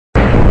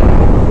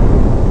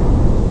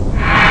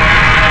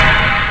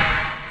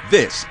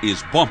This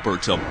is Bumper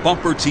to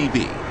Bumper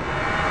TV.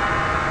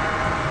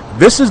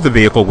 This is the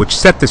vehicle which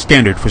set the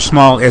standard for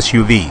small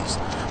SUVs.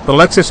 The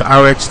Lexus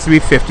RX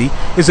 350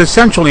 is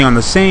essentially on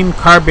the same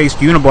car-based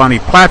unibody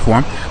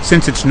platform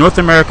since its North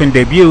American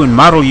debut in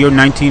model year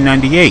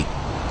 1998.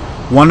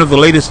 One of the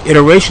latest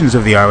iterations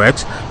of the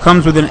RX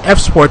comes with an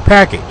FSport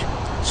package.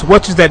 So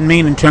what does that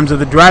mean in terms of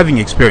the driving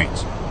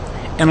experience?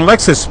 In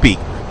Lexus speak,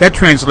 that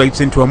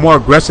translates into a more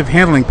aggressive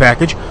handling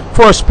package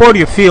for a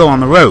sportier feel on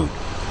the road.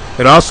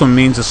 It also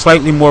means a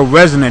slightly more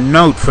resonant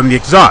note from the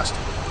exhaust.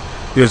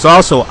 There's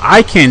also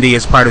eye candy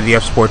as part of the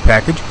FSport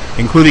package,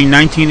 including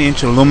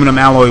 19-inch aluminum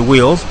alloy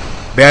wheels,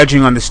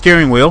 badging on the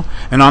steering wheel,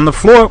 and on the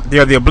floor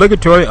there are the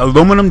obligatory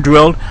aluminum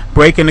drilled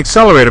brake and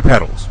accelerator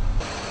pedals.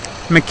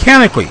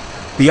 Mechanically,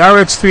 the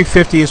RX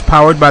 350 is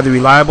powered by the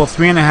reliable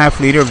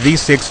 3.5-liter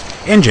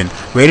V6 engine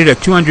rated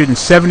at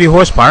 270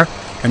 horsepower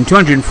and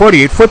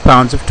 248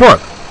 foot-pounds of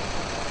torque.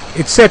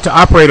 It's set to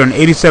operate on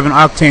 87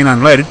 octane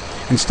unleaded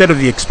instead of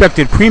the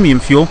expected premium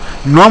fuel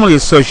normally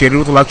associated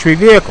with luxury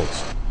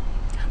vehicles.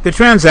 The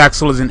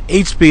transaxle is an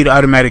 8-speed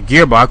automatic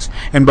gearbox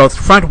in both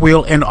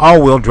front-wheel and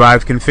all-wheel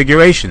drive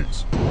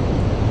configurations.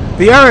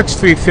 The RX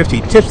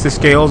 350 tips the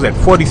scales at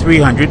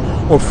 4,300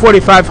 or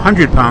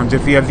 4,500 pounds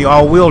if you have the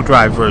all-wheel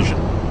drive version.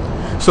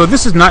 So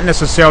this is not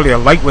necessarily a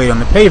lightweight on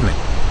the pavement.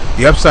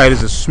 The upside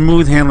is a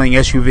smooth-handling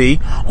SUV,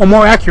 or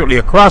more accurately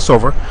a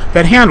crossover,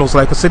 that handles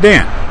like a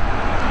sedan.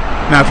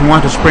 Now, if you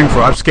want to spring for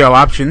upscale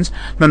options,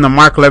 then the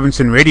Mark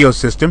Levinson radio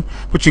system,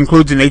 which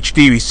includes an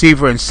HD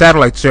receiver and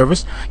satellite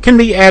service, can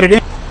be added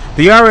in.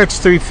 The RX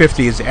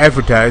 350 is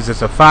advertised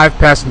as a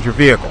 5-passenger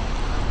vehicle,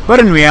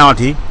 but in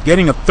reality,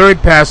 getting a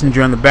third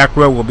passenger in the back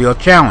row will be a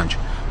challenge.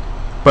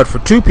 But for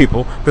 2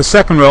 people, the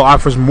second row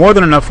offers more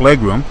than enough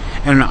legroom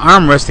and an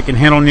armrest that can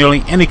handle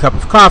nearly any cup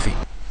of coffee.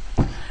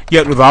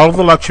 Yet with all of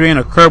the luxury and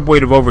a curb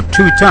weight of over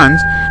 2 tons,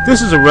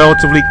 this is a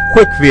relatively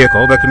quick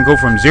vehicle that can go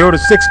from 0 to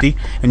 60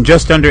 in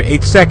just under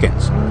 8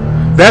 seconds.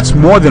 That's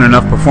more than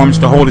enough performance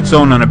to hold its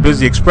own on a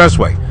busy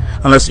expressway,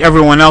 unless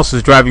everyone else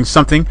is driving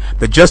something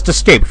that just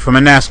escaped from a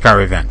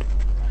NASCAR event.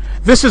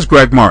 This is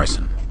Greg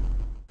Morrison.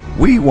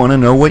 We want to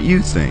know what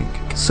you think,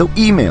 so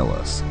email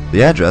us.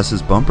 The address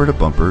is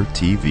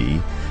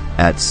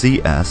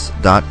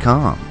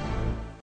bumpertobumpertv@cs.com.